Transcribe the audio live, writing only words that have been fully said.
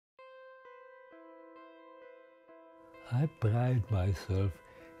I pride myself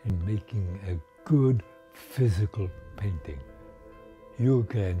in making a good physical painting. Your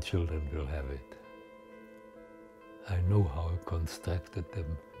grandchildren will have it. I know how I constructed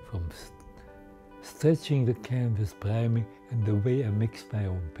them from stretching the canvas, priming, and the way I mix my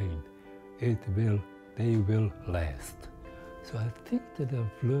own paint. They will last. So I think that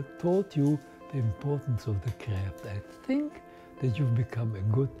I've taught you the importance of the craft. I think that you've become a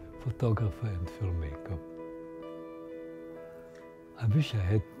good photographer and filmmaker. I wish I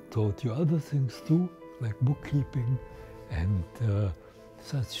had taught you other things too, like bookkeeping and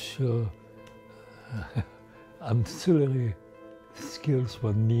such ancillary skills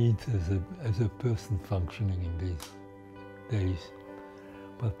one needs as a person functioning in these days.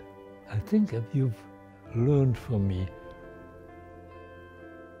 But I think that you've learned from me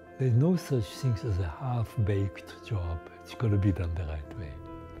there's no such thing as a half-baked job. It's got to be done the right way.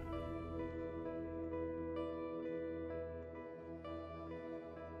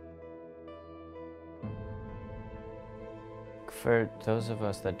 For those of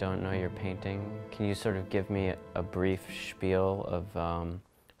us that don't know your painting, can you sort of give me a brief spiel of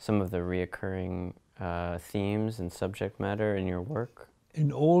some of the reoccurring themes and subject matter in your work?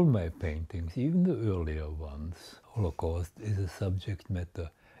 In all my paintings, even the earlier ones, Holocaust is a subject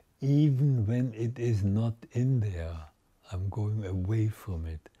matter. Even when it is not in there, I'm going away from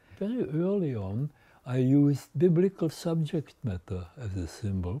it. Very early on, I used biblical subject matter as a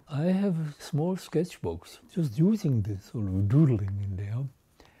symbol. I have small sketchbooks, just using this sort of doodling in there.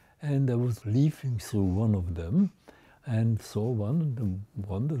 And I was leafing through one of them and saw one and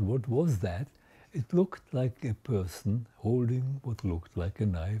wondered what was that. It looked like a person holding what looked like a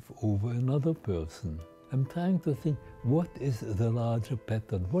knife over another person. I'm trying to think, what is the larger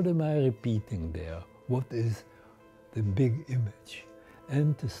pattern? What am I repeating there? What is the big image?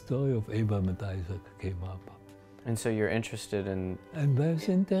 And the story of Abraham and Isaac came up. And so you're interested in... And I was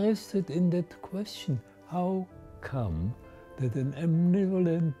interested in that question. How come that an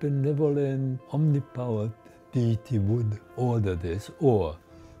omnipotent, benevolent, omnipotent deity would order this? Or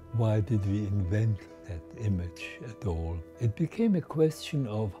why did we invent that image at all? It became a question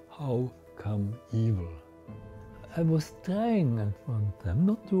of how come evil. I was trying at one time,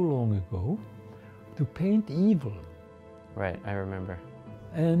 not too long ago, to paint evil. Right, I remember.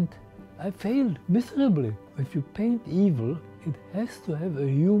 And I failed miserably. If you paint evil, it has to have a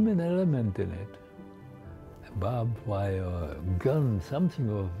human element in it. A barbed wire, a gun, something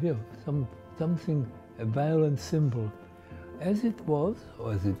of, something, a violent symbol. As it was,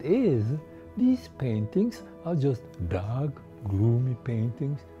 or as it is, these paintings are just dark, gloomy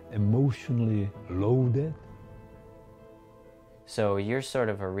paintings, emotionally loaded. So you're sort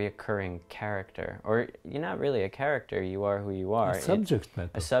of a reoccurring character, or you're not really a character, you are who you are. A subject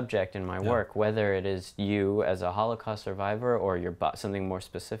matter. A subject in my work, whether it is you as a Holocaust survivor or your something more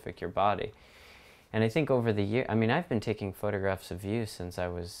specific, your body. And I think over the year, I mean, I've been taking photographs of you since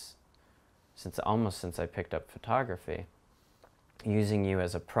almost since I picked up photography. Using you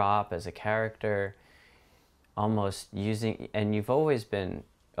as a prop, as a character, almost using, and you've always been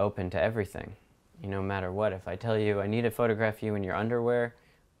open to everything. No matter what, if I tell you I need to photograph you in your underwear,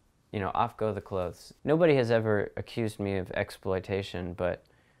 off go the clothes. Nobody has ever accused me of exploitation, but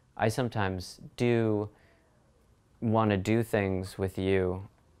I sometimes do want to do things with you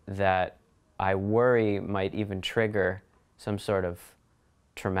that I worry might even trigger some sort of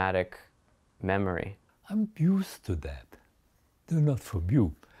traumatic memory. I'm used to that. They're not from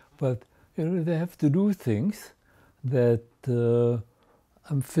you, but they have to do things that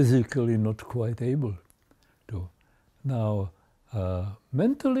I'm physically not quite able to. Now,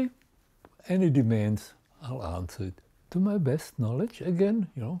 mentally, any demands, I'll answer it to my best knowledge. Again,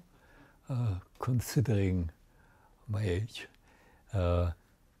 considering my age.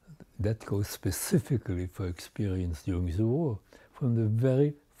 That goes specifically for experience during the war. From the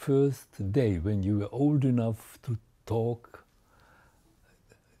very first day when you were old enough to talk,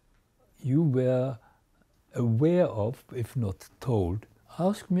 you were aware of, if not told,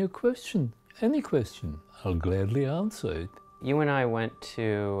 ask me a question, any question, I'll gladly answer it. You and I went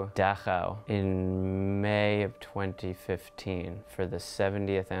to Dachau in May of 2015 for the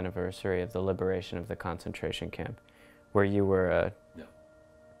 70th anniversary of the liberation of the concentration camp, where you were a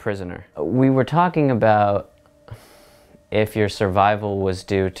prisoner. We were talking about if your survival was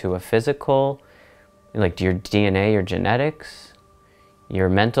due to a physical, like your DNA, your genetics, your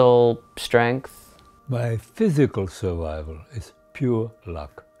mental strength. My physical survival is pure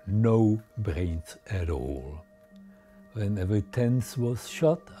luck, no brains at all. When every 10th was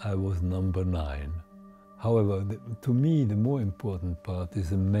shot, I was number 9. However, to me, the more important part is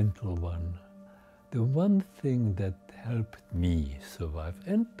the mental one. The one thing that helped me survive,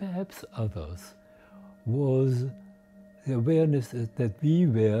 and perhaps others, was the awareness that we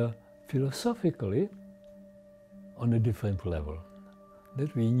were philosophically on a different level,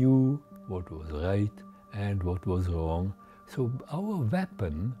 that we knew what was right and what was wrong. So our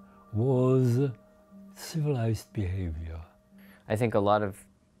weapon was civilized behavior. I think a lot of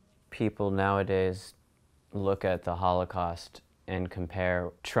people nowadays look at the Holocaust and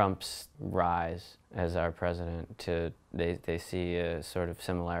compare Trump's rise as our president to, they see a sort of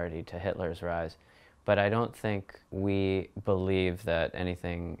similarity to Hitler's rise. But I don't think we believe that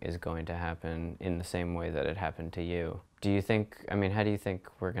anything is going to happen in the same way that it happened to you. Do you think, I mean, how do you think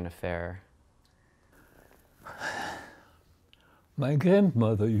we're going to fare? My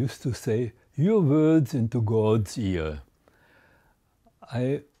grandmother used to say, "Your words into God's ear."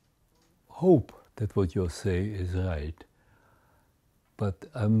 I hope that what you say is right. But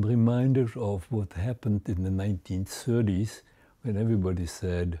I'm reminded of what happened in the 1930s when everybody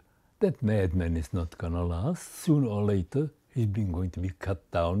said, that madman is not gonna last. Sooner or later, he's been going to be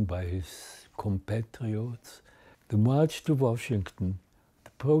cut down by his compatriots. The march to Washington, the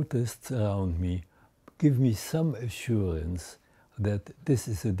protests around me, give me some assurance that this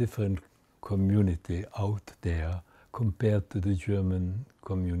is a different community out there compared to the German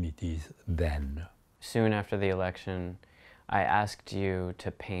communities then. Soon after the election, I asked you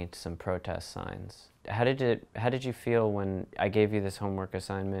to paint some protest signs. How did you feel when I gave you this homework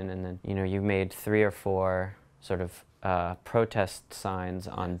assignment and then you made 3 or 4 sort of protest signs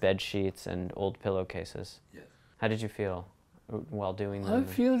on bed sheets and old pillowcases? Yes. How did you feel while doing that? I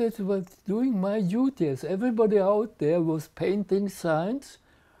feel that I was doing my duty. As everybody out there was painting signs,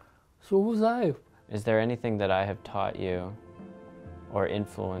 so was I. Is there anything that I have taught you or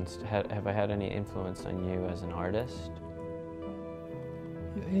influenced? Have I had any influence on you as an artist?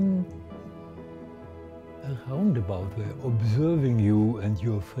 In a roundabout way, observing you and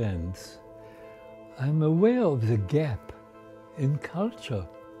your friends, I'm aware of the gap in culture.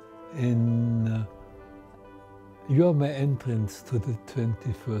 You are my entrance to the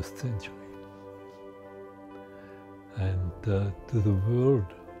 21st century and to the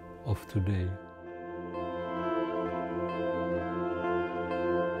world of today.